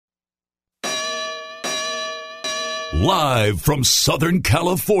Live from Southern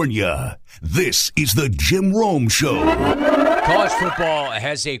California, this is the Jim Rome Show. College football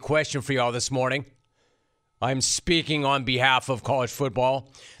has a question for y'all this morning. I'm speaking on behalf of college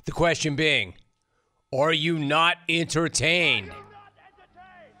football. The question being, are you not entertained?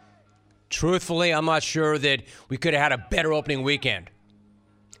 Truthfully, I'm not sure that we could have had a better opening weekend.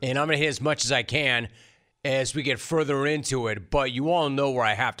 And I'm going to hit as much as I can as we get further into it, but you all know where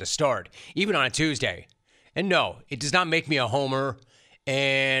I have to start, even on a Tuesday. And no, it does not make me a homer,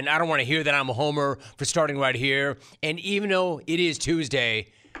 and I don't want to hear that I'm a homer for starting right here. And even though it is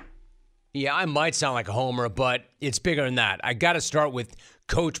Tuesday, yeah, I might sound like a homer, but it's bigger than that. I got to start with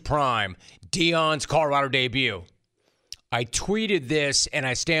Coach Prime, Deion's Colorado debut. I tweeted this, and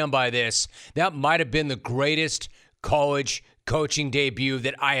I stand by this. That might have been the greatest college coaching debut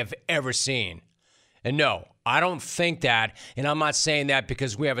that I have ever seen. And no, I don't think that, and I'm not saying that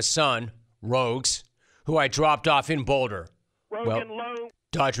because we have a son, Rogues, who I dropped off in Boulder.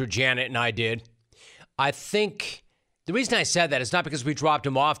 Dodger Janet and I did. I think the reason I said that is not because we dropped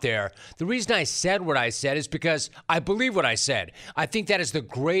him off there. The reason I said what I said is because I believe what I said. I think that is the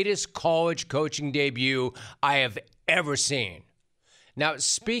greatest college coaching debut I have ever seen. Now,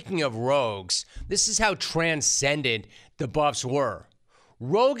 speaking of Rogues, this is how transcendent the Buffs were.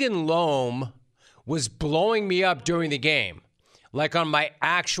 Rogan Loam was blowing me up during the game, like on my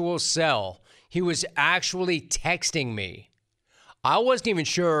actual cell. He was actually texting me. I wasn't even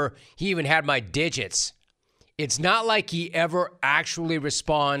sure he even had my digits. It's not like he ever actually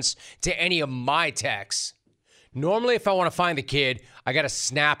responds to any of my texts. Normally, if I want to find the kid, I got to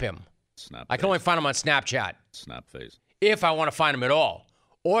snap him. I can only find him on Snapchat. Snap face. If I want to find him at all,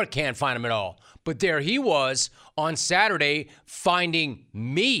 or can't find him at all. But there he was on Saturday finding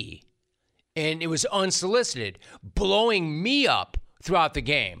me, and it was unsolicited, blowing me up throughout the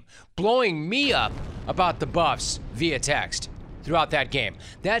game, blowing me up about the Buffs via text throughout that game.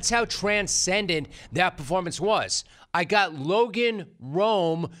 That's how transcendent that performance was. I got Logan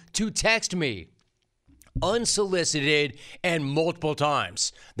Rome to text me, unsolicited and multiple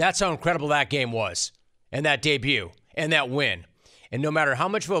times. That's how incredible that game was, and that debut, and that win. And no matter how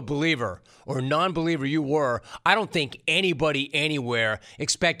much of a believer or non-believer you were, I don't think anybody anywhere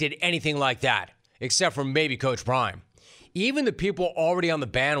expected anything like that, except for maybe Coach Prime. Even the people already on the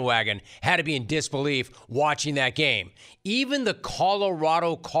bandwagon had to be in disbelief watching that game. Even the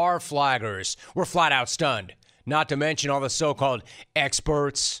Colorado car flaggers were flat out stunned, not to mention all the so-called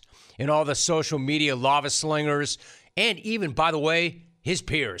experts and all the social media lava slingers, and even, by the way, his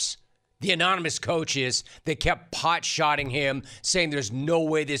peers. The anonymous coaches that kept pot-shotting him, saying there's no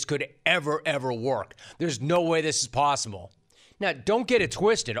way this could ever work. There's no way this is possible. Now, don't get it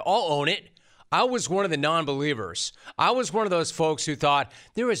twisted. I'll own it. I was one of the non-believers. I was one of those folks who thought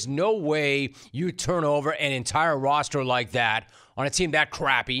there is no way you turn over an entire roster like that on a team that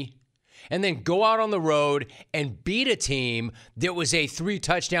crappy and then go out on the road and beat a team that was a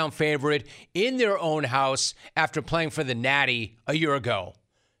 3-touchdown favorite in their own house after playing for the Natty a year ago.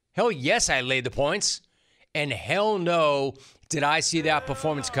 Hell yes, I laid the points. And hell no, did I see that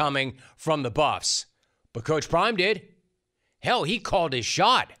performance coming from the Buffs. But Coach Prime did. Hell, he called his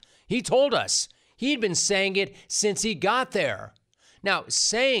shot. He told us. He'd been saying it since he got there. Now,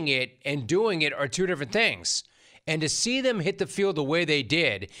 saying it and doing it are two different things. And to see them hit the field the way they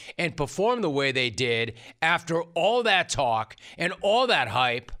did and perform the way they did after all that talk and all that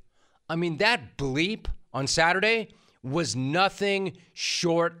hype, I mean, that bleep on Saturday was nothing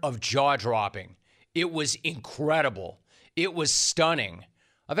short of jaw-dropping. It was incredible. It was stunning.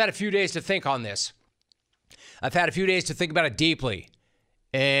 I've had a few days to think on this. I've had a few days to think about it deeply.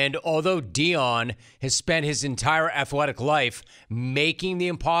 And although Deion has spent his entire athletic life making the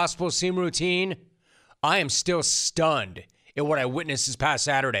impossible seem routine, I am still stunned at what I witnessed this past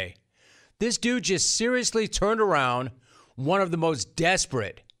Saturday. This dude just seriously turned around one of the most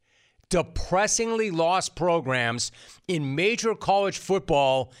desperate, depressingly lost programs in major college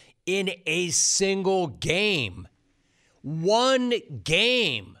football in a single game. One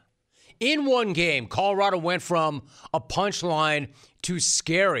game. In one game, Colorado went from a punchline to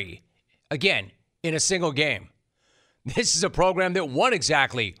scary. Again, in a single game. This is a program that won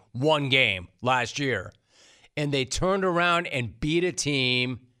exactly one game last year. And they turned around and beat a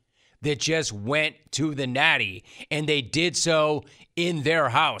team that just went to the Natty. And they did so in their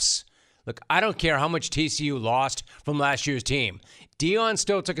house. Look, I don't care how much TCU lost from last year's team. Deion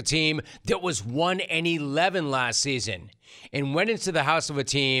still took a team that was 1-11 last season and went into the house of a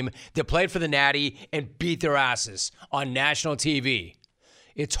team that played for the Natty and beat their asses on national TV.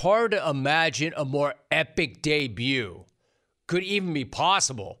 It's hard to imagine a more epic debut could even be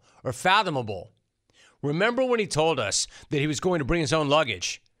possible or fathomable. Remember when he told us that he was going to bring his own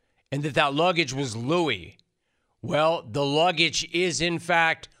luggage and that luggage was Louis? Well, the luggage is, in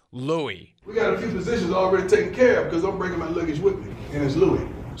fact, Louis. We got a few positions already taken care of because I'm bringing my luggage with me, and it's Louis.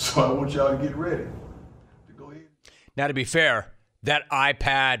 So I want y'all to get ready to go ahead. Now, to be fair, that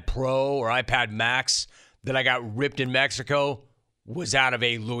iPad Pro or iPad Max that I got ripped in Mexico was out of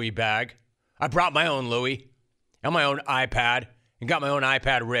a Louis bag. I brought my own Louis and my own iPad and got my own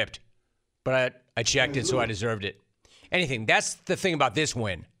iPad ripped. But I checked it, so I deserved it. Anything. That's the thing about this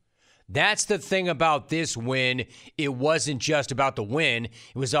win. That's the thing about this win. It wasn't just about the win.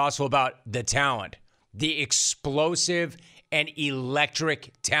 It was also about the talent, the explosive and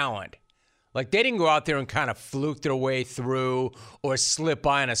electric talent. Like, they didn't go out there and kind of fluke their way through or slip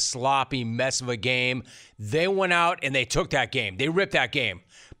by in a sloppy mess of a game. They went out and they took that game. They ripped that game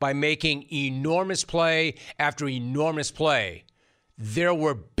by making enormous play after enormous play. There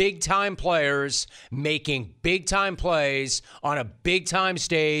were big-time players making big-time plays on a big-time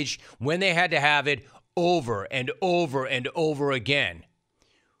stage when they had to have it over and over and over again.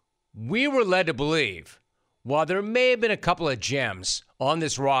 We were led to believe, while there may have been a couple of gems on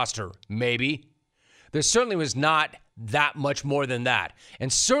this roster, maybe, there certainly was not that much more than that,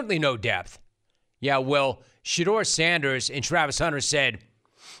 and certainly no depth. Yeah, well, Shedeur Sanders and Travis Hunter said,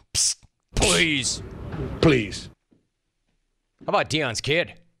 "Psst, please." Please. How about Deion's kid?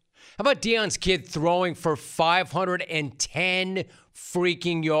 How about Deion's kid throwing for 510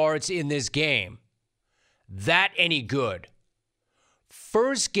 freaking yards in this game? That any good?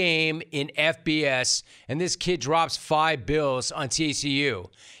 First game in FBS, and this kid drops 5 bills on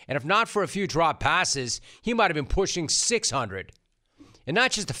TCU. And if not for a few drop passes, he might have been pushing 600. And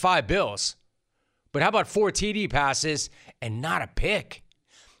not just the 5 bills, but how about 4 TD passes and not a pick?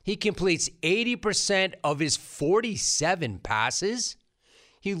 He completes 80% of his 47 passes.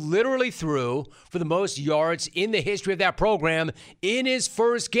 He literally threw for the most yards in the history of that program in his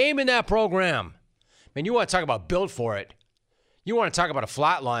first game in that program. Man, you want to talk about built for it. You want to talk about a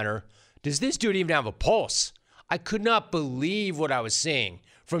flatliner. Does this dude even have a pulse? I could not believe what I was seeing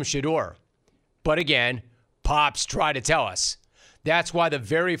from Shedeur. But again, Pops tried to tell us. That's why the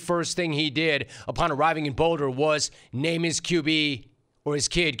very first thing he did upon arriving in Boulder was name his QB or his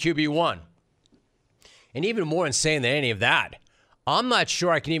kid QB1. And even more insane than any of that, I'm not sure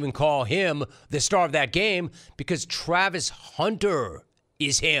I can even call him the star of that game because Travis Hunter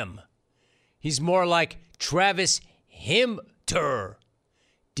is him. He's more like Travis Himter.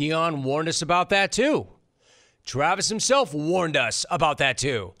 Deion warned us about that too. Travis himself warned us about that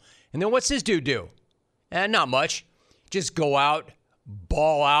too. And then what's this dude do? Not much. Just go out,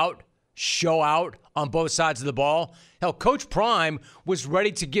 ball out, show out on both sides of the ball. Hell, Coach Prime was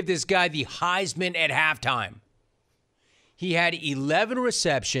ready to give this guy the Heisman at halftime. He had 11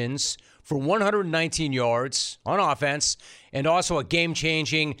 receptions for 119 yards on offense and also a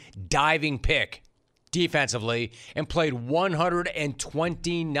game-changing diving pick defensively and played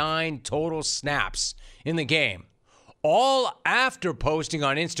 129 total snaps in the game. All after posting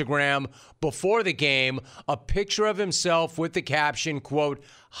on Instagram before the game a picture of himself with the caption, quote,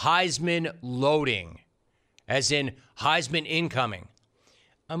 Heisman loading, as in Heisman incoming.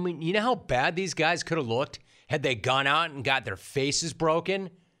 I mean, you know how bad these guys could have looked had they gone out and got their faces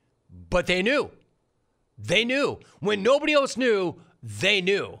broken? But they knew. They knew. When nobody else knew, they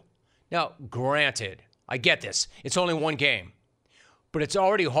knew. Now, granted, I get this. It's only one game. But it's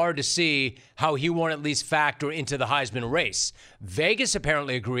already hard to see how he won't at least factor into the Heisman race. Vegas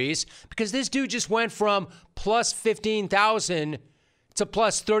apparently agrees because this dude just went from plus 15,000 to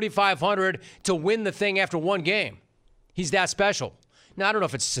plus 3,500 to win the thing after one game. He's that special. Now, I don't know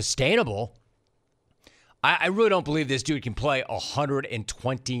if it's sustainable. I really don't believe this dude can play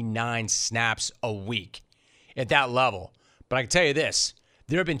 129 snaps a week at that level. But I can tell you this.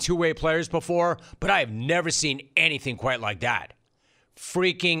 There have been two-way players before, but I have never seen anything quite like that.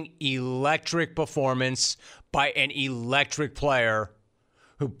 Freaking electric performance by an electric player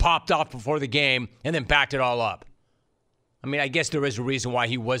who popped off before the game and then backed it all up. I mean, I guess there is a reason why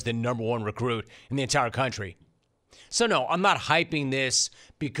he was the number one recruit in the entire country. So no, I'm not hyping this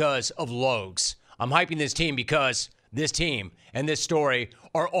because of Logs. I'm hyping this team because this team and this story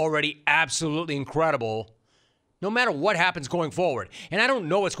are already absolutely incredible no matter what happens going forward. And I don't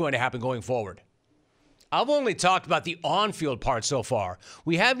know what's going to happen going forward. I've only talked about the on-field part so far.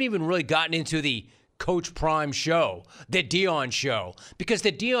 We haven't even really gotten into the Coach Prime show, the Deion show, because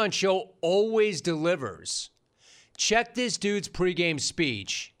the Deion show always delivers. Check this dude's pregame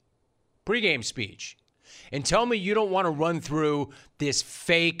speech, and tell me you don't want to run through this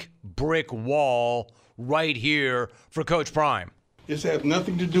fake brick wall right here for Coach Prime. This has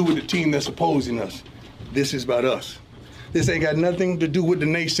nothing to do with the team that's opposing us. This is about us. This ain't got nothing to do with the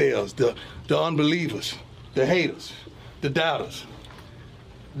naysayers, the unbelievers, the haters, the doubters.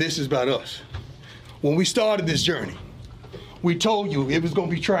 This is about us. When we started this journey, we told you it was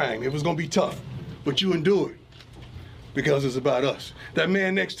gonna be trying, it was gonna be tough, but you endured because it's about us. That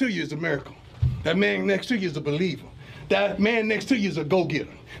man next to you is a miracle. That man next to you is a believer. That man next to you is a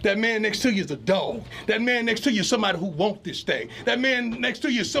go-getter. That man next to you is a dog. That man next to you is somebody who wants this thing. That man next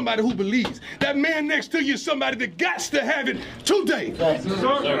to you is somebody who believes. That man next to you is somebody that got to have it today.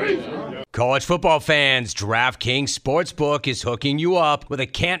 College football fans, DraftKings Sportsbook is hooking you up with a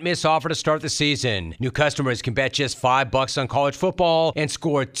can't-miss offer to start the season. New customers can bet just $5 on college football and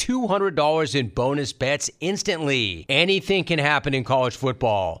score $200 in bonus bets instantly. Anything can happen in college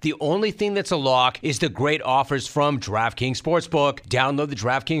football. The only thing that's a lock is the great offers from DraftKings Sportsbook. Download the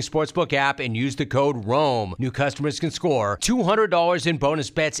DraftKings Sportsbook app and use the code ROAM. New customers can score $200 in bonus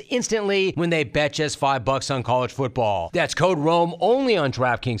bets instantly when they bet just $5 on college football. That's code ROAM only on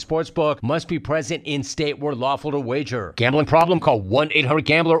DraftKings Sportsbook. Must be present in state where lawful to wager. Gambling problem? Call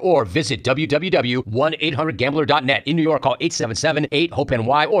 1-800-GAMBLER or visit www.1800gambler.net. In New York, call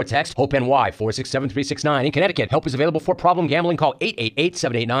 877-8-HOPE-NY or text HOPE-NY 467-369. In Connecticut, help is available for problem gambling. Call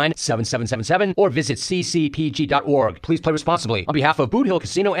 888-789-7777 or visit ccpg.org. Please play responsibly. On behalf of Boot Hill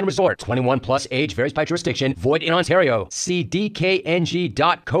Casino and Resort, 21 plus, age varies by jurisdiction, void in Ontario. See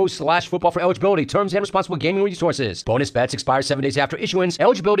dkng.co/football for eligibility, terms, and responsible gaming resources. Bonus bets expire 7 days after issuance.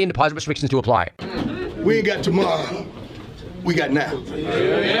 Eligibility and deposit restrictions to apply. We ain't got tomorrow. We got now.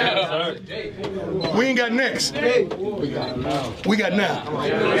 We ain't got next. We got now.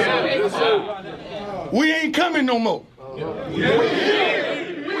 We ain't coming no more. We here.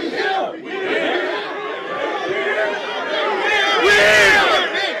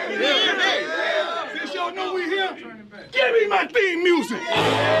 Since y'all know we here, give me my theme music.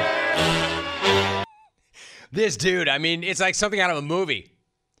 This dude, I mean, it's like something out of a movie.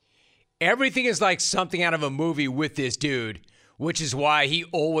 Everything is like something out of a movie with this dude, which is why he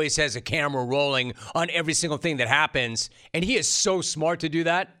always has a camera rolling on every single thing that happens. And he is so smart to do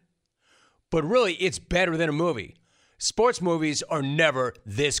that. But really, it's better than a movie. Sports movies are never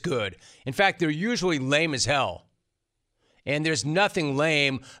this good. In fact, they're usually lame as hell. And there's nothing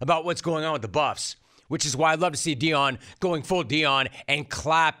lame about what's going on with the Buffs, which is why I'd love to see Deion going full Deion and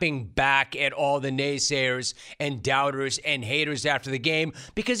clapping back at all the naysayers and doubters and haters after the game,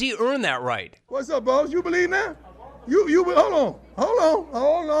 because he earned that right. What's up, boss? You believe that? You hold on.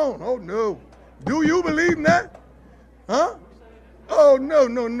 Oh, no. Do you believe that? Huh? Oh,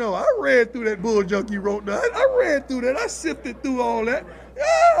 no. I read through that bull junk you wrote down. I read through that. I sifted through all that.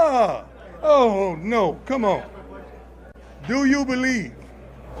 Yeah. Oh, no. Come on. Do you believe?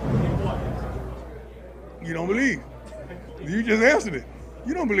 You don't believe. You just answered it.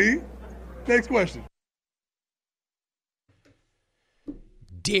 You don't believe. Next question.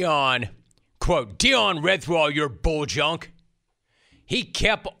 Deion, quote, Deion read through all your bull junk. He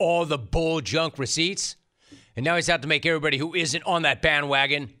kept all the bull junk receipts, and now he's out to make everybody who isn't on that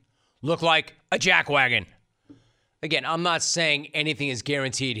bandwagon look like a jackwagon. Again, I'm not saying anything is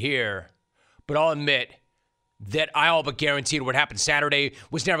guaranteed here, but I'll admit that I all but guaranteed what happened Saturday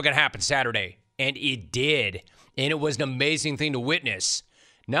was never going to happen Saturday. And it did. And it was an amazing thing to witness.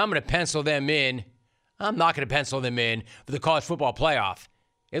 Now I'm going to pencil them in. I'm not going to pencil them in for the college football playoff.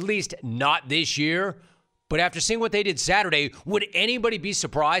 At least not this year. But after seeing what they did Saturday, would anybody be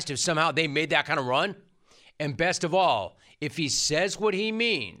surprised if somehow they made that kind of run? And best of all, if he says what he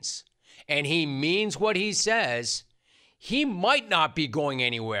means, and he means what he says, he might not be going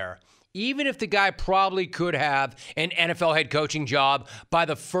anywhere. Even if the guy probably could have an NFL head coaching job by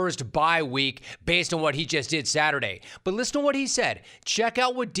the first bye week based on what he just did Saturday. But listen to what he said. Check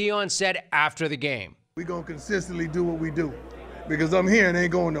out what Deion said after the game. We're going to consistently do what we do because I'm here and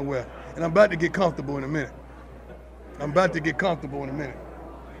ain't going nowhere. And I'm about to get comfortable in a minute.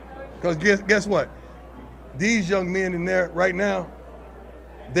 Because guess what? These young men in there right now,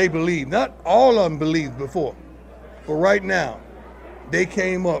 they believe. Not all of them believed before. But right now, they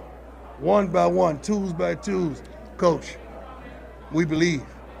came up one by one, twos by twos. Coach, we believe.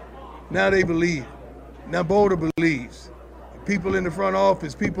 Now they believe. Now Boulder believes. People in the front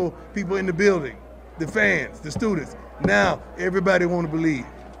office, people in the building, the fans, the students. Now everybody want to believe.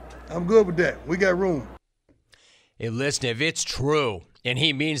 I'm good with that. We got room. Hey, listen, if it's true, and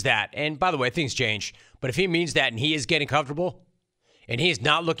he means that, and by the way, things change, but if he means that and he is getting comfortable, and he's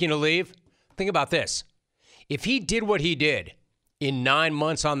not looking to leave, think about this. If he did what he did in 9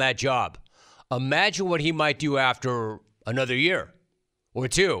 months on that job, imagine what he might do after another year or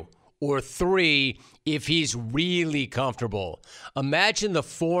two or 3 if he's really comfortable. Imagine the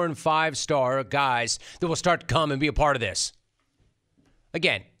 4 and 5 star guys that will start to come and be a part of this.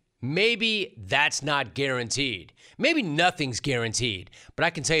 Again, maybe that's not guaranteed. Maybe nothing's guaranteed. But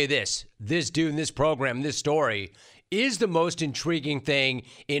I can tell you this dude in this program, this story, is the most intriguing thing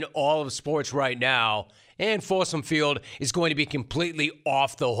in all of sports right now. And Folsom Field is going to be completely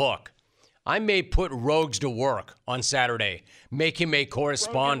off the hook. I may put Rogues to work on Saturday, make him a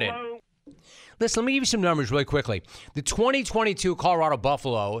correspondent. Listen, let me give you some numbers really quickly. The 2022 Colorado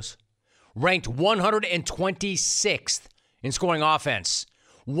Buffaloes ranked 126th in scoring offense,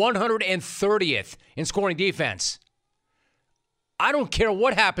 130th in scoring defense. I don't care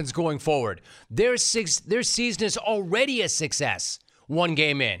what happens going forward. Their season is already a success, 1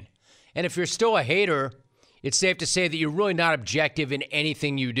 game in. And if you're still a hater, it's safe to say that you're really not objective in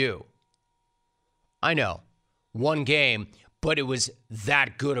anything you do. I know, 1 game, but it was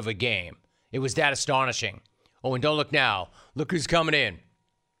that good of a game. It was that astonishing. Oh, and don't look now. Look who's coming in.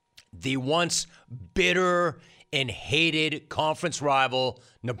 The once bitter and hated conference rival,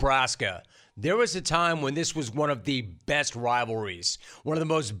 Nebraska. There was a time when this was one of the best rivalries, one of the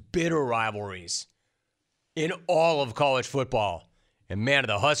most bitter rivalries in all of college football. And man,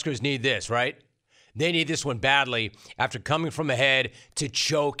 the Huskers need this, right? They need this one badly after coming from ahead to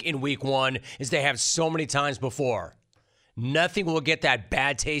choke in week 1 as they have so many times before. Nothing will get that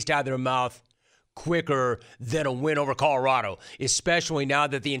bad taste out of their mouth quicker than a win over Colorado, especially now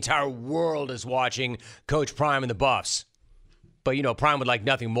that the entire world is watching Coach Prime and the Buffs. But, you know, Prime would like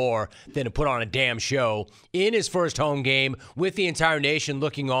nothing more than to put on a damn show in his first home game with the entire nation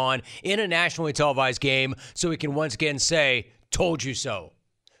looking on in a nationally televised game so he can once again say, told you so.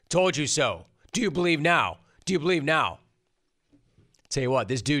 Told you so. Do you believe now? Do you believe now? Tell you what,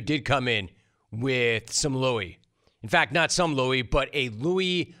 this dude did come in with some Louis. In fact, not some Louis, but a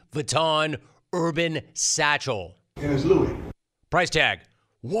Louis Vuitton Urban Satchel. And it's Louis. Price tag,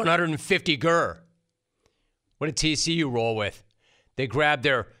 $150 gur. What did TCU roll with? They grabbed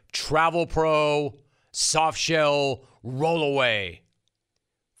their Travel Pro soft shell rollaway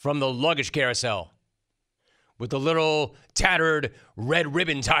from the luggage carousel with the little tattered red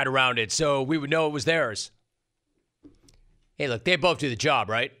ribbon tied around it so we would know it was theirs. Hey, look, they both do the job,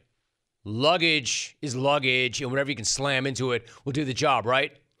 right? Luggage is luggage, and whatever you can slam into it will do the job,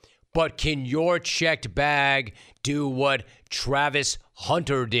 right? But can your checked bag do what Travis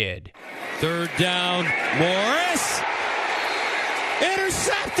Hunter did? 3rd down, Morris.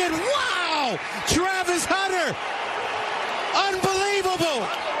 Intercepted. Wow! Travis Hunter. Unbelievable.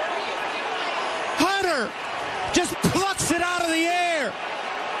 Hunter just plucks it out of the air.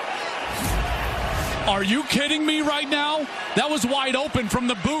 Are you kidding me right now? That was wide open from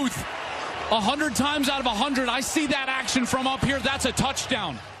the booth. 100 times out of 100, I see that action from up here. That's a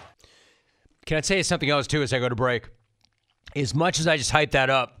touchdown. Can I tell you something else, too, as I go to break? As much as I just hyped that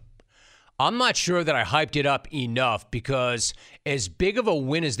up, I'm not sure that I hyped it up enough because as big of a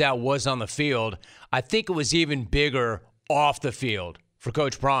win as that was on the field, I think it was even bigger off the field for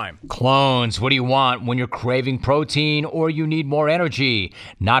Coach Prime. Clones, what do you want when you're craving protein or you need more energy?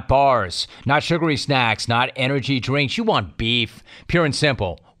 Not bars, not sugary snacks, not energy drinks. You want beef, pure and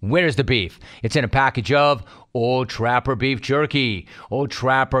simple. Where's the beef? It's in a package of Old Trapper beef jerky. Old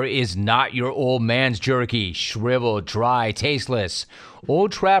Trapper is not your old man's jerky. Shriveled, dry, tasteless.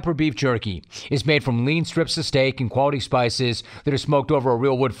 Old Trapper beef jerky is made from lean strips of steak and quality spices that are smoked over a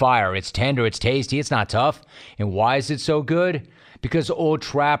real wood fire. It's tender, it's tasty, it's not tough. And why is it so good? Because Old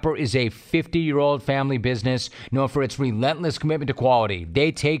Trapper is a 50-year-old family business known for its relentless commitment to quality.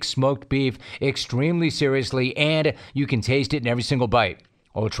 They take smoked beef extremely seriously, and you can taste it in every single bite.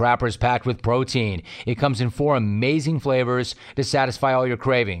 Old Trapper is packed with protein. It comes in 4 amazing flavors to satisfy all your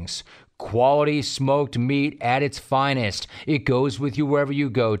cravings. Quality smoked meat at its finest. It goes with you wherever you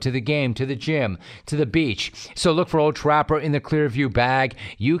go, to the game, to the gym, to the beach. So look for Old Trapper in the Clearview bag.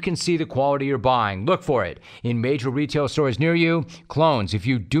 You can see the quality you're buying. Look for it in major retail stores near you. Clones, if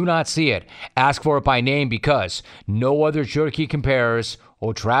you do not see it, ask for it by name because no other jerky compares.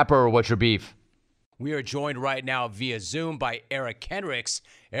 Old Trapper, what's your beef? We are joined right now via Zoom by Eric Kendricks.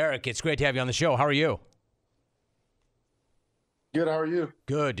 Eric, it's great to have you on the show. How are you? Good, how are you?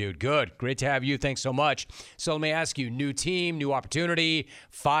 Good, dude, good. Great to have you. Thanks so much. So let me ask you, new team, new opportunity,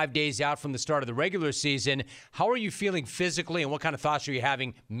 5 days out from the start of the regular season. How are you feeling physically, and what kind of thoughts are you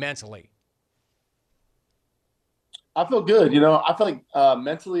having mentally? I feel good. I feel like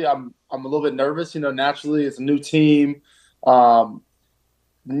mentally I'm a little bit nervous. Naturally, it's a new team.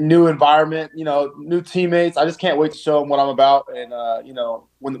 New environment, new teammates. I just can't wait to show them what I'm about. And,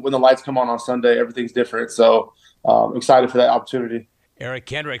 when the lights come on Sunday, everything's different. So I'm excited for that opportunity. Eric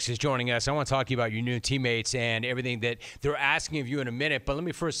Kendricks is joining us. I want to talk to you about your new teammates and everything that they're asking of you in a minute. But let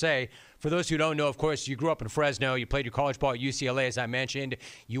me first say, for those who don't know, of course, you grew up in Fresno. You played your college ball at UCLA, as I mentioned.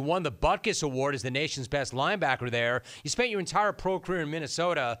 You won the Butkus Award as the nation's best linebacker there. You spent your entire pro career in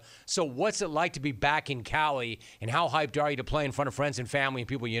Minnesota. So what's it like to be back in Cali, and how hyped are you to play in front of friends and family and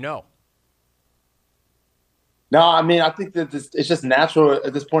people you know? No, I mean, I think that it's just natural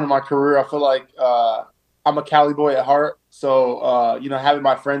at this point in my career. I feel like I'm a Cali boy at heart. So, having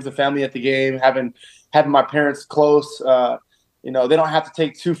my friends and family at the game, having my parents close, they don't have to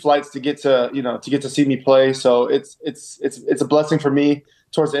take 2 flights to get to see me play. So it's a blessing for me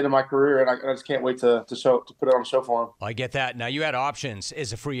towards the end of my career, and I just can't wait to put it on a show for them. I get that. Now, you had options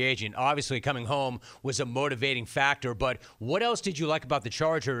as a free agent. Obviously, coming home was a motivating factor, but what else did you like about the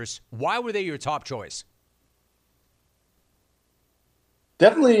Chargers? Why were they your top choice?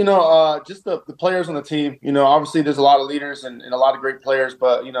 Definitely, just the players on the team. Obviously there's a lot of leaders and a lot of great players,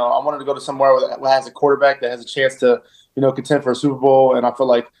 but, I wanted to go to somewhere that has a quarterback that has a chance to, contend for a Super Bowl. And I feel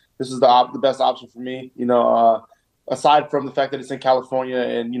like this is the best option for me, aside from the fact that it's in California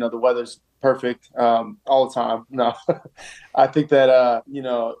and, the weather's perfect all the time. No, I think that,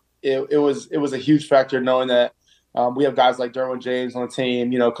 it was a huge factor knowing that we have guys like Derwin James on the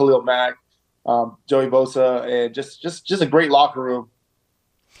team, Khalil Mack, Joey Bosa, and just a great locker room.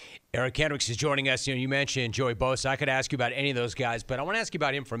 Eric Kendricks is joining us. You mentioned Joey Bosa. I could ask you about any of those guys, but I want to ask you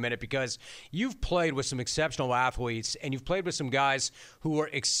about him for a minute because you've played with some exceptional athletes and you've played with some guys who are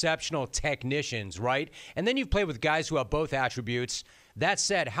exceptional technicians, right? And then you've played with guys who have both attributes. That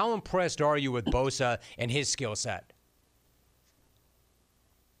said, how impressed are you with Bosa and his skill set?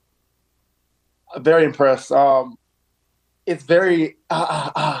 Very impressed. It's very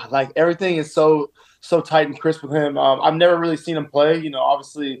like everything is so tight and crisp with him. I've never really seen him play.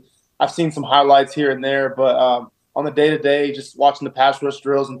 Obviously I've seen some highlights here and there, but on the day-to-day, just watching the pass rush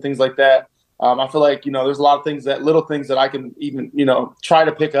drills and things like that, I feel like, there's a lot of little things that I can even, try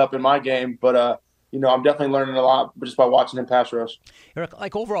to pick up in my game. But, I'm definitely learning a lot just by watching him pass rush. Eric,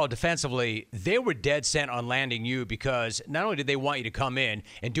 like overall defensively, they were dead set on landing you because not only did they want you to come in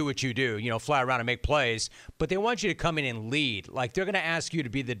and do what you do, fly around and make plays, but they want you to come in and lead. Like they're going to ask you to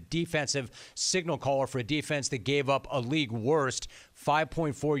be the defensive signal caller for a defense that gave up a league worst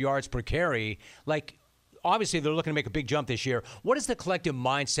 5.4 yards per carry. Like, obviously, they're looking to make a big jump this year. What is the collective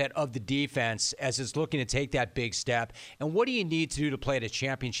mindset of the defense as it's looking to take that big step? And what do you need to do to play at a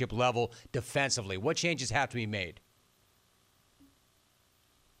championship level defensively? What changes have to be made?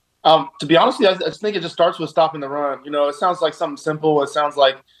 To be honest with you, I just think it just starts with stopping the run. It sounds like something simple. It sounds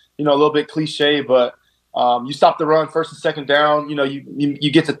like, a little bit cliche, but you stop the run first and second down.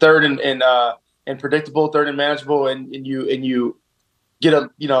 You get to third and predictable, third and manageable, and you get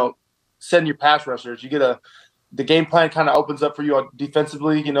send your pass rushers. You get the game plan kind of opens up for you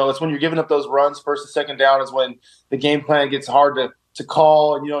defensively. It's when you're giving up those runs first and second down is when the game plan gets hard to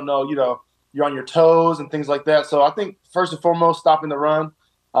call, and you don't know, you're on your toes and things like that. So I think first and foremost, stopping the run.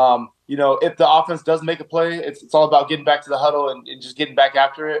 If the offense does make a play, it's all about getting back to the huddle and just getting back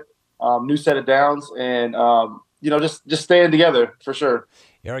after it. New set of downs and just staying together for sure.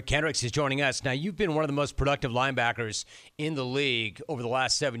 Eric Kendricks is joining us. Now, you've been one of the most productive linebackers in the league over the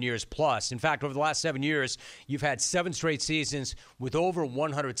last 7 years plus. In fact, over the last 7 years, you've had 7 straight seasons with over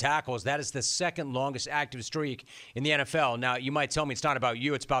 100 tackles. That is the second longest active streak in the NFL. Now, you might tell me it's not about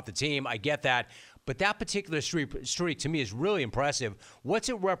you, it's about the team. I get that. But that particular streak to me is really impressive. What's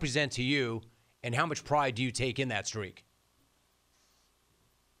it represent to you, and how much pride do you take in that streak?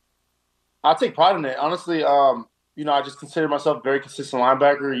 I take pride in it. Honestly, I just consider myself a very consistent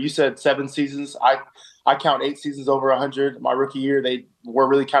linebacker. You said 7 seasons. I count 8 seasons over 100. My rookie year, they were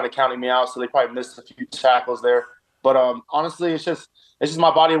really kind of counting me out, so they probably missed a few tackles there. But honestly, it's just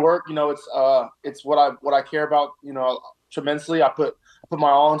my body of work. It's what I care about. Tremendously. I put my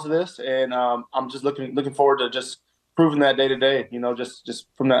all into this, and I'm just looking forward to just proving that day to day. Just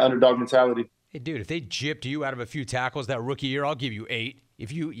from that underdog mentality. Hey, dude, if they gypped you out of a few tackles that rookie year, I'll give you 8.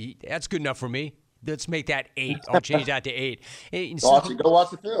 That's good enough for me. Let's make that 8. I'll change that to 8. Hey, go watch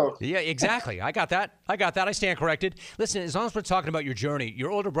the film. Yeah, exactly. I got that. I stand corrected. Listen, as long as we're talking about your journey,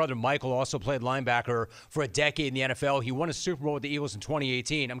 your older brother Michael also played linebacker for a decade in the NFL. He won a Super Bowl with the Eagles in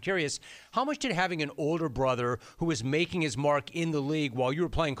 2018. I'm curious, how much did having an older brother who was making his mark in the league while you were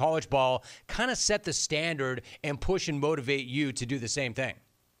playing college ball kind of set the standard and push and motivate you to do the same thing?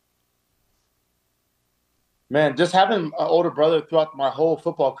 Man, just having an older brother throughout my whole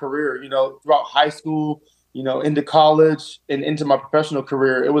football career, throughout high school, into college and into my professional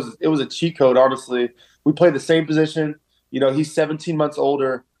career, it was a cheat code, honestly. We played the same position. He's 17 months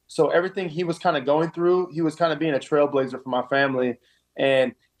older. So everything he was kind of going through, he was kind of being a trailblazer for my family.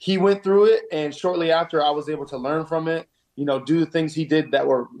 And he went through it, and shortly after, I was able to learn from it, do the things he did that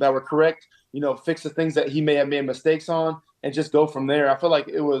were correct, fix the things that he may have made mistakes on, and just go from there. I feel like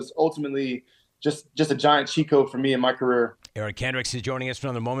it was ultimately just a giant cheat code for me in my career. Eric Kendricks is joining us for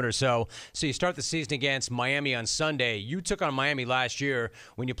another moment or so. So you start the season against Miami on Sunday. You took on Miami last year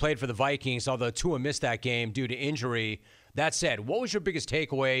when you played for the Vikings, although Tua missed that game due to injury. That said, what was your biggest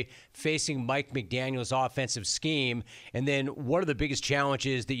takeaway facing Mike McDaniel's offensive scheme? And then what are the biggest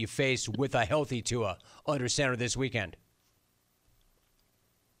challenges that you face with a healthy Tua under center this weekend?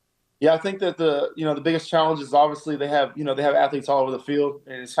 Yeah, I think that the biggest challenge is obviously they have athletes all over the field,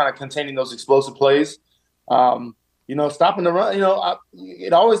 and it's kind of containing those explosive plays. Stopping the run,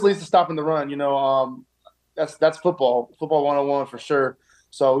 it always leads to stopping the run. That's football 101 for sure.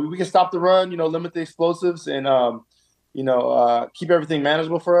 So we can stop the run, limit the explosives, and keep everything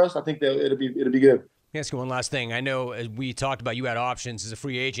manageable for us. I think that it'll be good. Let me ask you one last thing. I know as we talked about, you had options as a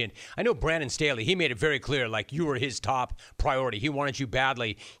free agent. I know Brandon Staley, he made it very clear, like you were his top priority. He wanted you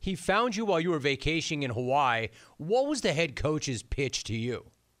badly. He found you while you were vacationing in Hawaii. What was the head coach's pitch to you?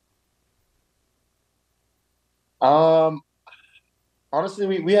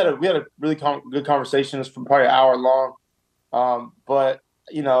 Honestly, we had a really good conversation. It's probably an hour long. But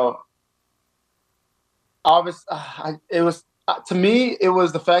obviously, it was to me. It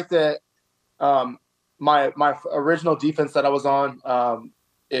was the fact that my original defense that I was on,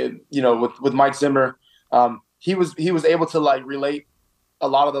 with Mike Zimmer, he was able to like relate a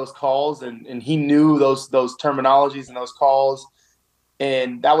lot of those calls, and he knew those terminologies and those calls.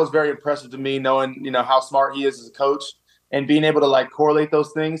 And that was very impressive to me, knowing, how smart he is as a coach, and being able to like correlate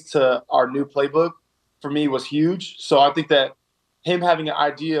those things to our new playbook for me was huge. So I think that him having an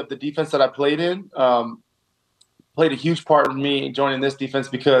idea of the defense that I played in played a huge part in me joining this defense,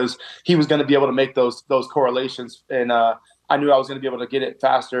 because he was going to be able to make those correlations. And I knew I was going to be able to get it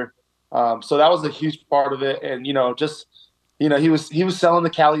faster. So that was a huge part of it. And, he was selling the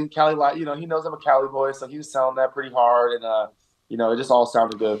Cali, he knows I'm a Cali boy, so he was selling that pretty hard. And, it just all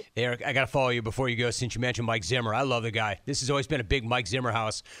sounded good. Eric, I got to follow you before you go, since you mentioned Mike Zimmer. I love the guy. This has always been a big Mike Zimmer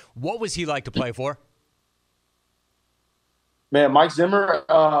house. What was he like to play for? Man, Mike Zimmer,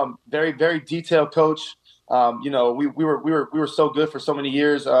 very, very detailed coach. We were so good for so many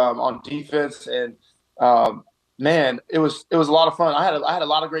years on defense, and man, it was a lot of fun. I had a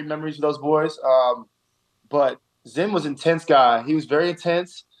lot of great memories with those boys. But Zim was an intense guy. He was very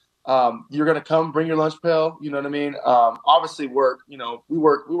intense. You're going to come, bring your lunch pail. You know what I mean? Obviously work, we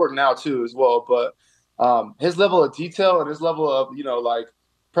work now too as well, but his level of detail and his level of,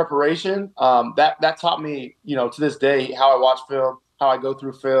 preparation, that taught me, to this day, how I watch film, how I go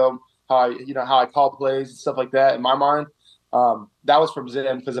through film, how I call plays and stuff like that in my mind. That was from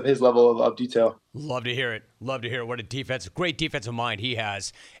Zim because of his level of detail. Love to hear it. Love to hear what a great defensive mind he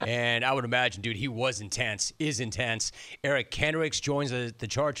has. And I would imagine, dude, he is intense. Eric Kendricks joins the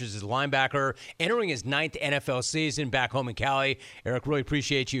Chargers as linebacker, entering his 9th NFL season back home in Cali. Eric, really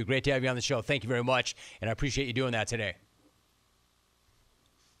appreciate you. Great to have you on the show. Thank you very much. And I appreciate you doing that today.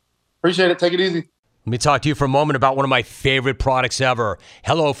 Appreciate it. Take it easy. Let me talk to you for a moment about one of my favorite products ever,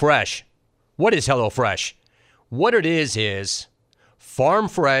 HelloFresh. What is HelloFresh? What it is farm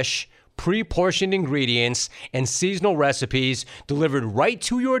fresh, pre-portioned ingredients and seasonal recipes delivered right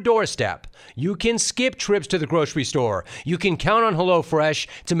to your doorstep. You can skip trips to the grocery store. You can count on HelloFresh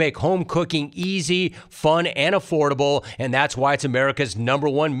to make home cooking easy, fun, and affordable, and that's why it's America's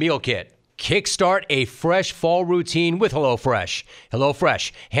 #1 meal kit. Kickstart a fresh fall routine with HelloFresh.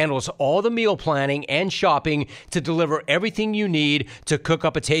 HelloFresh handles all the meal planning and shopping to deliver everything you need to cook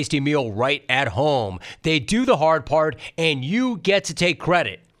up a tasty meal right at home. They do the hard part, and you get to take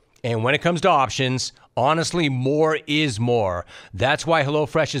credit. And when it comes to options, honestly, more is more. That's why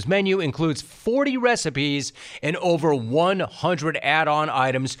HelloFresh's menu includes 40 recipes and over 100 add-on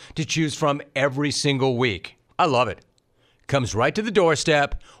items to choose from every single week. I love it. Comes right to the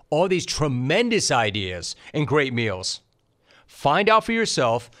doorstep. All these tremendous ideas and great meals. Find out for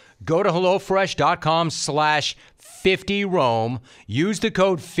yourself. Go to HelloFresh.com/50Roam. Use the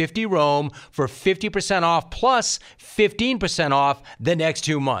code 50Roam for 50% off plus 15% off the next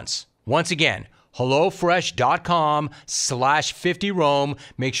 2 months. Once again, HelloFresh.com/50Roam.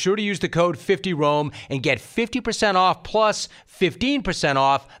 Make sure to use the code 50Roam and get 50% off plus 15%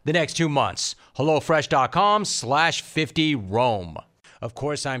 off the next 2 months. HelloFresh.com/50Roam. Of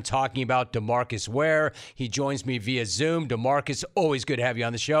course, I'm talking about DeMarcus Ware. He joins me via Zoom. DeMarcus, always good to have you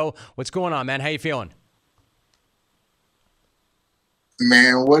on the show. What's going on, man? How you feeling?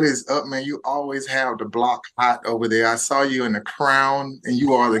 Man, what is up, man? You always have the block hot over there. I saw you in the crown, and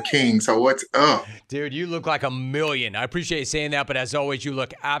you are the king. So what's up? Dude, you look like a million. I appreciate you saying that, but as always, you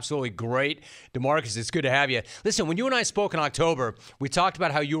look absolutely great. DeMarcus, it's good to have you. Listen, when you and I spoke in October, we talked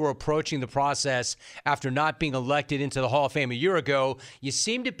about how you were approaching the process after not being elected into the Hall of Fame a year ago. You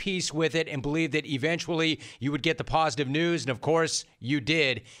seemed at peace with it and believed that eventually you would get the positive news, and of course, you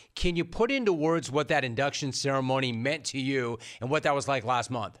did. Can you put into words what that induction ceremony meant to you and what that was like last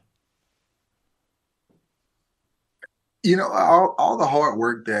month? All the hard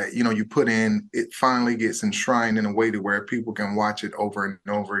work that, you put in, it finally gets enshrined in a way to where people can watch it over and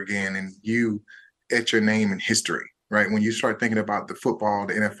over again, and you etch your name in history, right? When you start thinking about the football,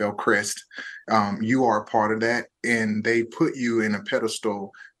 the NFL crest, you are a part of that, and they put you in a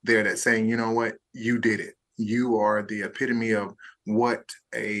pedestal there that's saying, you know what, you did it. You are the epitome of what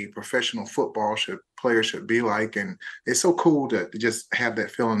a professional football player should be like, and it's so cool to just have that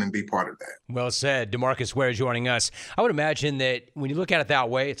feeling and be part of that. Well said. DeMarcus Ware joining us. I would imagine that when you look at it that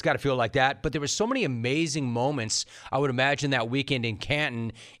way, it's got to feel like that, but there were so many amazing moments, I would imagine, that weekend in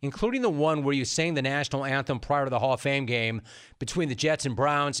Canton, including the one where you sang the national anthem prior to the Hall of Fame game between the Jets and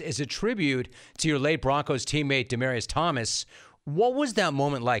Browns as a tribute to your late Broncos teammate, Demaryius Thomas. What was that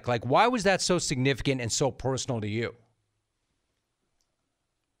moment like? Like, why was that so significant and so personal to you?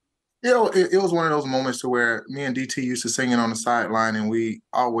 It was one of those moments to where me and DT used to sing it on the sideline, and we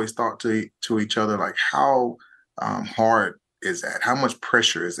always thought to each other, like, how hard is that? How much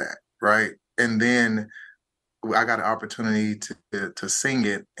pressure is that, right? And then I got an opportunity to sing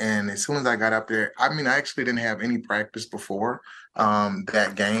it, and as soon as I got up there, I actually didn't have any practice before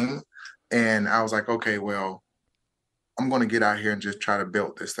that game, and I was like, okay, well, I'm going to get out here and just try to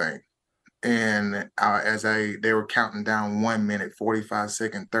build this thing. And they were counting down 1 minute, 45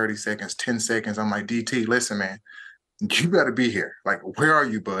 seconds, 30 seconds, 10 seconds. I'm like, DT, listen, man, you better be here. Like, where are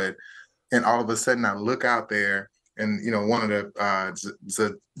you, bud? And all of a sudden I look out there, and, one of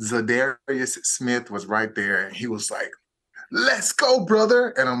the Zadarius Smith was right there. And he was like, let's go, brother.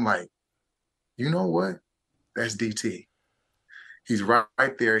 And I'm like, you know what? That's DT. He's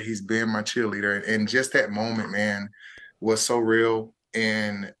right there. He's been my cheerleader. And just that moment, man, was so real.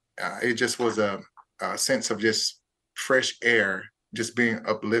 And it just was a sense of just fresh air, just being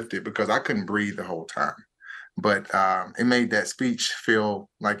uplifted, because I couldn't breathe the whole time. But it made that speech feel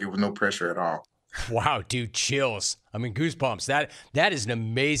like it was no pressure at all. Wow, dude, chills. Goosebumps. That is an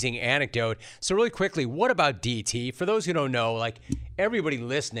amazing anecdote. So really quickly, what about DT? For those who don't know, like, everybody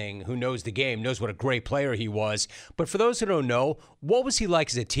listening who knows the game knows what a great player he was. But for those who don't know, what was he like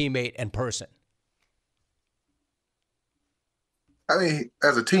as a teammate and person?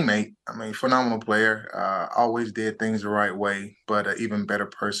 As a teammate, phenomenal player, always did things the right way, but an even better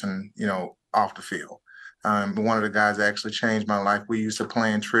person, off the field. One of the guys that actually changed my life. We used to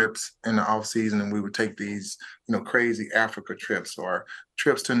plan trips in the off season, and we would take these, crazy Africa trips or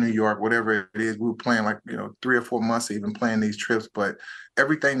trips to New York, whatever it is. We would plan 3 or 4 months even plan these trips, but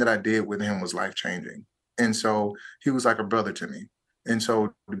everything that I did with him was life-changing. And so he was like a brother to me. And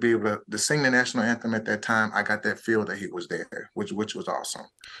so to be able to sing the national anthem at that time, I got that feel that he was there, which was awesome.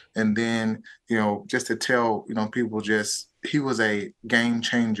 And then, just to tell, people, he was a game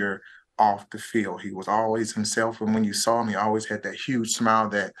changer off the field. He was always himself. And when you saw him, he always had that huge smile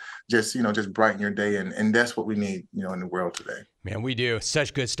that just brightened your day. And that's what we need, in the world today. Man, we do.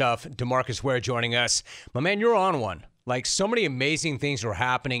 Such good stuff. DeMarcus Ware joining us. My man, you're on one. Like, so many amazing things are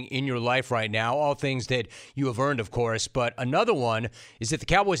happening in your life right now, all things that you have earned, of course. But another one is that the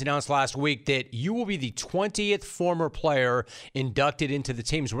Cowboys announced last week that you will be the 20th former player inducted into the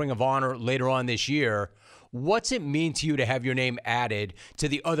team's Ring of Honor later on this year. What's it mean to you to have your name added to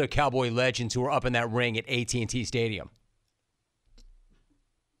the other Cowboy legends who are up in that ring at AT&T Stadium?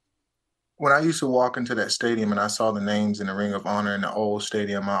 When I used to walk into that stadium and I saw the names in the Ring of Honor in the old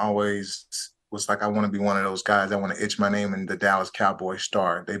stadium, I always was like, I want to be one of those guys. I want to etch my name in the Dallas Cowboys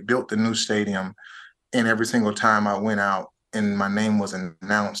star. They built the new stadium, and every single time I went out and my name was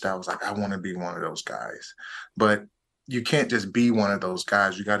announced, I was like, I want to be one of those guys. But you can't just be one of those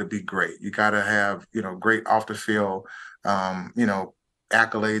guys. You got to be great. You got to have, great off the field,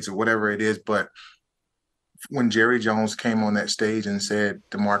 accolades or whatever it is. But when Jerry Jones came on that stage and said,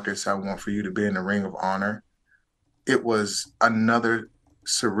 DeMarcus, I want for you to be in the Ring of Honor, it was another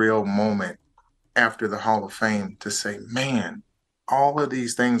surreal moment after the Hall of Fame to say, man, all of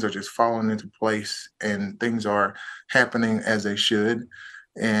these things are just falling into place and things are happening as they should.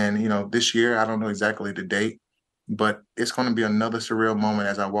 And, this year, I don't know exactly the date, but it's going to be another surreal moment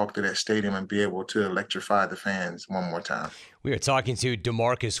as I walk through that stadium and be able to electrify the fans one more time. We are talking to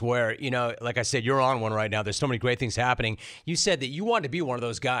DeMarcus Ware. You know, like I said, you're on one right now. There's so many great things happening. You said that you wanted to be one of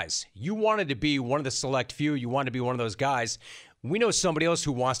those guys. You wanted to be one of the select few. You wanted to be one of those guys. We know somebody else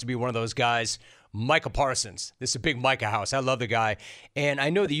who wants to be one of those guys, Micah Parsons. This is a big Micah house. I love the guy. And I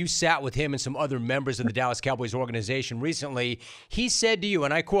know that you sat with him and some other members of the Dallas Cowboys organization recently. He said to you,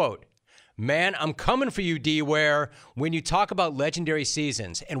 and I quote, "Man, I'm coming for you, D, where when you talk about legendary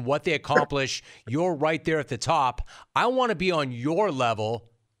seasons and what they accomplish, you're right there at the top. I want to be on your level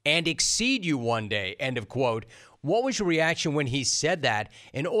and exceed you one day," end of quote. What was your reaction when he said that?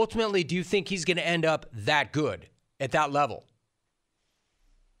 And ultimately, do you think he's going to end up that good at that level?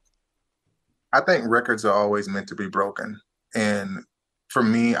 I think records are always meant to be broken. And for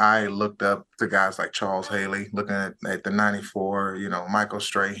me, I looked up to guys like Charles Haley, looking at the 94, Michael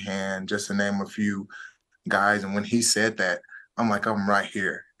Strahan, just to name a few guys. And when he said that, I'm like, I'm right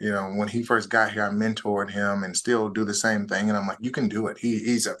here. When he first got here, I mentored him and still do the same thing. And I'm like, you can do it.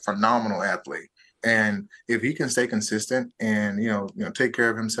 He's a phenomenal athlete. And if he can stay consistent and, take care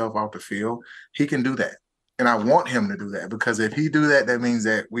of himself off the field, he can do that. And I want him to do that, because if he do that, that means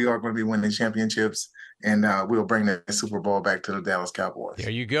that we are going to be winning championships, and we'll bring the Super Bowl back to the Dallas Cowboys.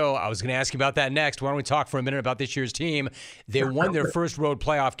 There you go. I was going to ask you about that next. Why don't we talk for a minute about this year's team? They won their first road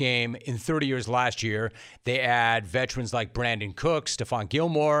playoff game in 30 years last year. They add veterans like Brandon Cook, Stephon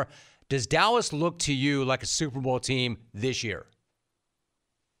Gilmore. Does Dallas look to you like a Super Bowl team this year?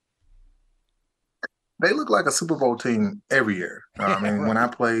 They look like a Super Bowl team every year. When I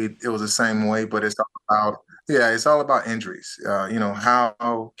played, it was the same way, but it's all about injuries.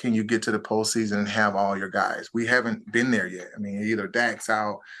 How can you get to the postseason and have all your guys? We haven't been there yet. Either Dak's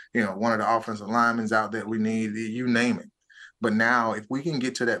out, one of the offensive linemen's out that we need, you name it. But now, if we can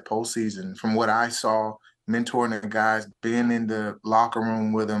get to that postseason, from what I saw, mentoring the guys, being in the locker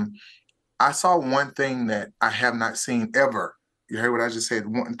room with them, I saw one thing that I have not seen ever. You heard what I just said?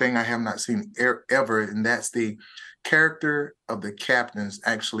 One thing I have not seen ever, and that's the character of the captains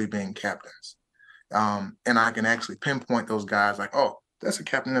actually being captains. And I can actually pinpoint those guys like, oh, that's a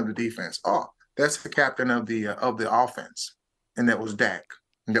captain of the defense. Oh, that's the captain of the offense. And that was Dak.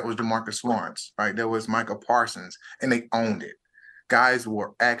 And that was DeMarcus Lawrence, right? That was Micah Parsons. And they owned it. Guys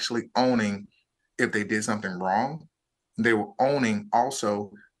were actually owning if they did something wrong. They were owning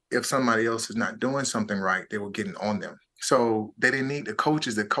also if somebody else is not doing something right, they were getting on them. So they didn't need the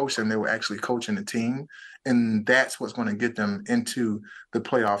coaches that coached them. They were actually coaching the team. And that's what's going to get them into the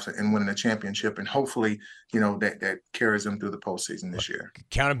playoffs and winning a championship. And hopefully, that carries them through the postseason this year.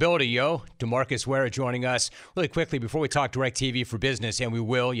 Accountability, yo. DeMarcus Ware joining us. Really quickly, before we talk DirecTV for business, and we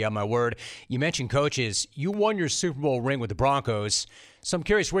will, you have my word. You mentioned coaches. You won your Super Bowl ring with the Broncos. So I'm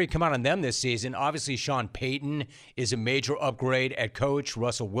curious where you come out on them this season. Obviously, Sean Payton is a major upgrade at coach.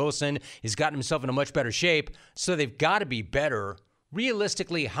 Russell Wilson has gotten himself in a much better shape, so they've got to be better.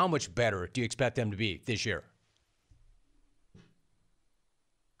 Realistically, how much better do you expect them to be this year?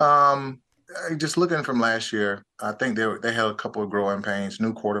 Just looking from last year, I think they had a couple of growing pains,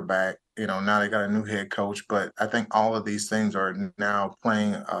 new quarterback, now they got a new head coach, but I think all of these things are now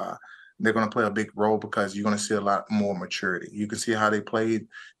playing they're going to play a big role, because you're going to see a lot more maturity. You can see how they played,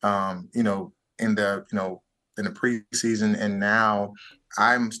 in the preseason, and now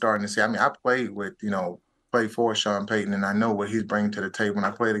I'm starting to see. I played for Sean Payton, and I know what he's bringing to the table. And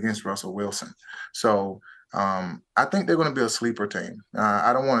I played against Russell Wilson, so I think they're going to be a sleeper team.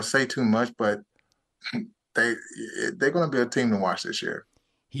 I don't want to say too much, but they're going to be a team to watch this year.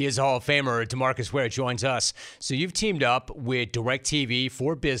 He is a Hall of Famer. DeMarcus Ware joins us. So you've teamed up with DirecTV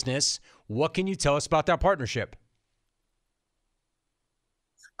for business. What can you tell us about that partnership?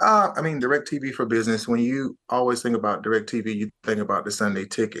 DirecTV for business, when you always think about DirecTV, you think about the Sunday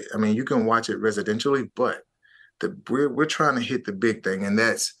ticket. You can watch it residentially, but we're trying to hit the big thing, and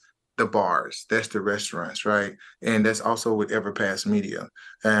that's the bars, that's the restaurants, right? And that's also with Everpass Media.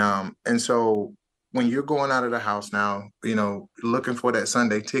 And so when you're going out of the house now, looking for that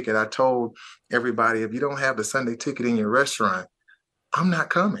Sunday ticket, I told everybody, if you don't have the Sunday ticket in your restaurant, I'm not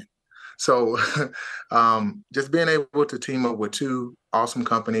coming. So just being able to team up with two awesome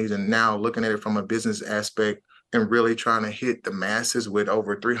companies, and now looking at it from a business aspect and really trying to hit the masses with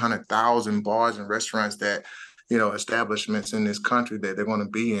over 300,000 bars and restaurants that, establishments in this country that they're going to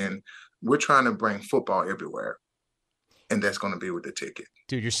be in, we're trying to bring football everywhere. And that's going to be with the ticket.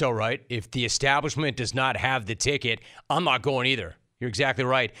 Dude, you're so right. If the establishment does not have the ticket, I'm not going either. You're exactly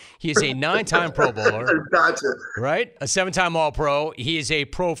right. He is a 9-time Pro Bowler. Gotcha. Right? A 7-time All-Pro. He is a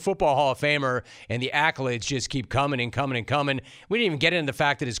Pro Football Hall of Famer, and the accolades just keep coming and coming and coming. We didn't even get into the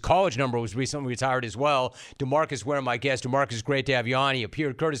fact that his college number was recently retired as well. DeMarcus Ware, my guest. DeMarcus, great to have you on. He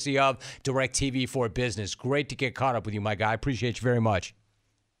appeared courtesy of DirecTV for Business. Great to get caught up with you, my guy. Appreciate you very much.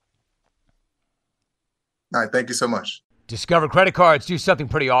 All right, thank you so much. Discover credit cards do something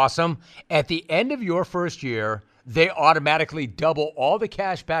pretty awesome. At the end of your first year, they automatically double all the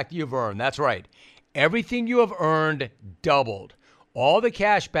cash back you've earned. That's right. Everything you have earned doubled. All the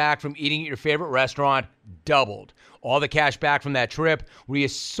cash back from eating at your favorite restaurant doubled. All the cash back from that trip where you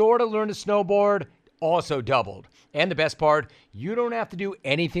sort of learned to snowboard also doubled. And the best part, you don't have to do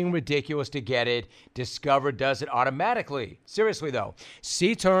anything ridiculous to get it. Discover does it automatically. Seriously, though.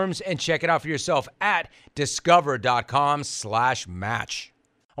 See terms and check it out for yourself at discover.com/match.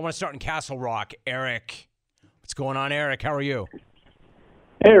 I want to start in Castle Rock. Eric. What's going on, Eric? How are you?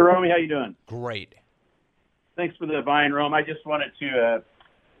 Hey, Romy. How you doing? Great. Thanks for the Vine, Rome. I just wanted to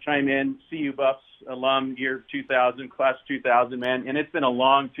chime in. CU Buffs alum, year 2000, class 2000, man. And it's been a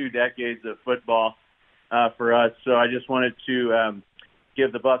long 2 decades of football for us. So I just wanted to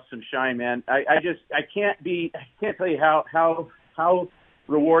give the Buffs some shine, man. I can't tell you how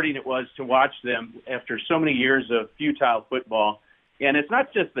rewarding it was to watch them after so many years of futile football. And it's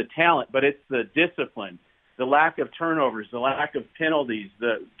not just the talent, but it's the discipline, the lack of turnovers, the lack of penalties,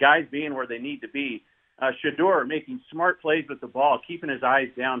 the guys being where they need to be. Shedeur making smart plays with the ball, keeping his eyes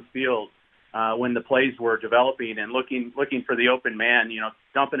downfield when the plays were developing and looking for the open man,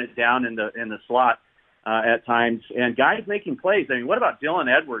 dumping it down in the slot at times. And guys making plays. I mean, what about Dylan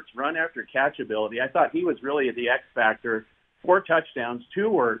Edwards' run after catch ability? I thought he was really the X factor. 4 touchdowns, 2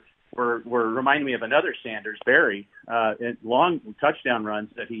 were reminding me of another Sanders, Barry, long touchdown runs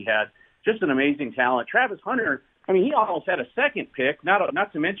that he had. Just an amazing talent. Travis Hunter, I mean, he almost had a second pick,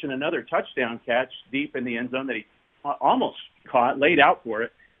 not to mention another touchdown catch deep in the end zone that he almost caught, laid out for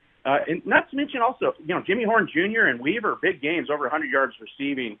it. And not to mention also, Jimmy Horn Jr. and Weaver, big games, over 100 yards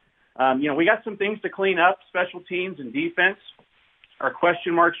receiving. We got some things to clean up, special teams and defense are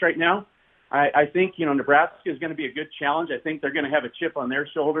question marks right now. I think, Nebraska is going to be a good challenge. I think they're going to have a chip on their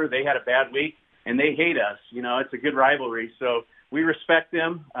shoulder. They had a bad week, and they hate us. It's a good rivalry. So we respect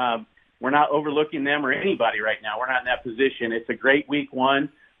them. We're not overlooking them or anybody right now. We're not in that position. It's a great week 1,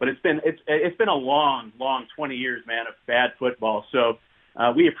 but it's been a long 20 years, man, of bad football. So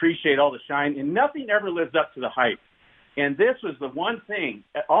we appreciate all the shine, and nothing ever lives up to the hype. And this was the one thing,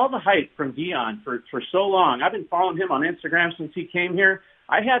 all the hype from Deion for so long. I've been following him on Instagram since he came here.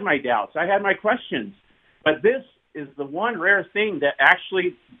 I had my doubts. I had my questions. But this is the one rare thing that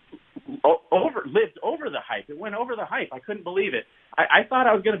actually lived over the hype. It went over the hype. I couldn't believe it. I thought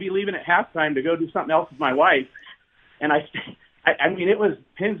I was going to be leaving at halftime to go do something else with my wife. And I mean, it was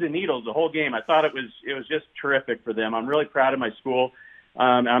pins and needles the whole game. I thought it was just terrific for them. I'm really proud of my school.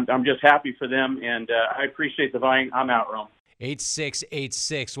 I'm just happy for them, and I appreciate the Vine. I'm out, Rome.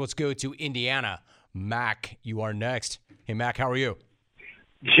 8686. Let's go to Indiana. Mac, you are next. Hey, Mac, how are you?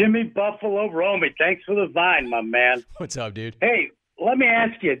 Jimmy Buffalo Romy, thanks for the Vine, my man. What's up, dude? Hey, let me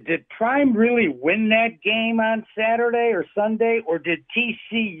ask you, did Prime really win that game on Saturday or Sunday, or did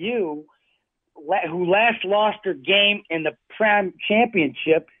TCU, who last lost their game in the Prime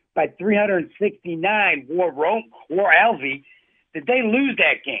Championship by 369, wore Alvey, did they lose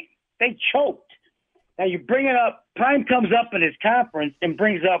that game? They choked. Now you bring it up, Prime comes up in his conference and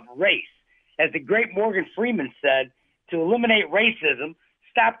brings up race. As the great Morgan Freeman said, to eliminate racism,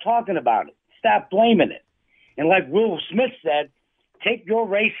 stop talking about it. Stop blaming it. And like Will Smith said, take your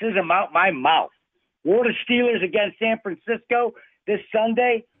racism out my mouth. Wore the Steelers against San Francisco this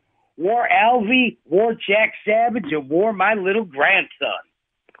Sunday, wore Alvey, wore Jack Savage, and wore my little grandson.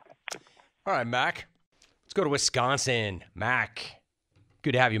 All right, Mac. Let's go to Wisconsin. Mac.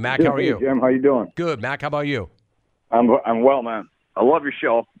 Good to have you. Mac, how are you? Hey, Jim, how you doing? Good. Mac, how about you? I'm well, man. I love your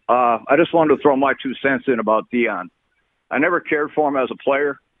show. I just wanted to throw my 2 cents in about Deion. I never cared for him as a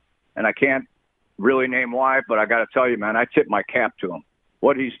player, and I can't really name why, but I got to tell you, man, I tip my cap to him.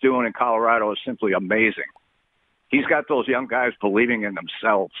 What he's doing in Colorado is simply amazing. He's got those young guys believing in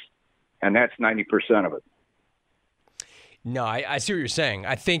themselves, and that's 90% of it. No, I see what you're saying.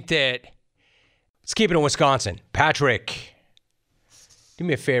 I think that let's keep it in Wisconsin. Patrick, do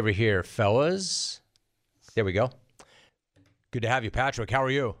me a favor here, fellas. There we go. Good to have you, Patrick. How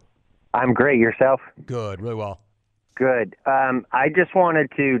are you? I'm great. Yourself? Good. Really well. Good. I just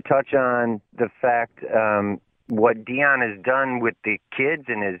wanted to touch on the fact what Deion has done with the kids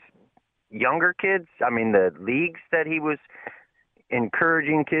and his younger kids. I mean, the leagues that he was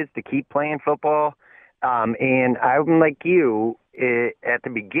encouraging kids to keep playing football. And I'm like you, at the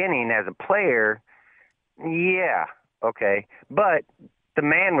beginning as a player, yeah, okay. But the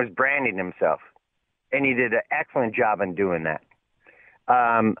man was branding himself, and he did an excellent job in doing that.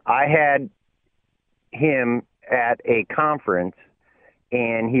 I had him at a conference,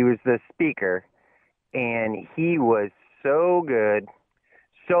 and he was the speaker, and he was so good,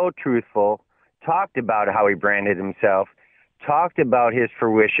 so truthful, talked about how he branded himself, talked about his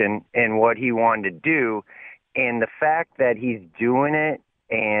fruition and what he wanted to do, and the fact that he's doing it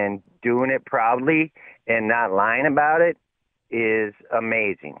and doing it proudly and not lying about it is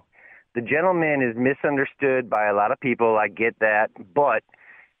amazing. The gentleman is misunderstood by a lot of people. I get that, but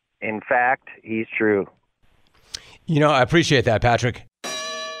in fact, he's true. You know, I appreciate that, Patrick.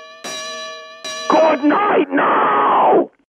 Good night now!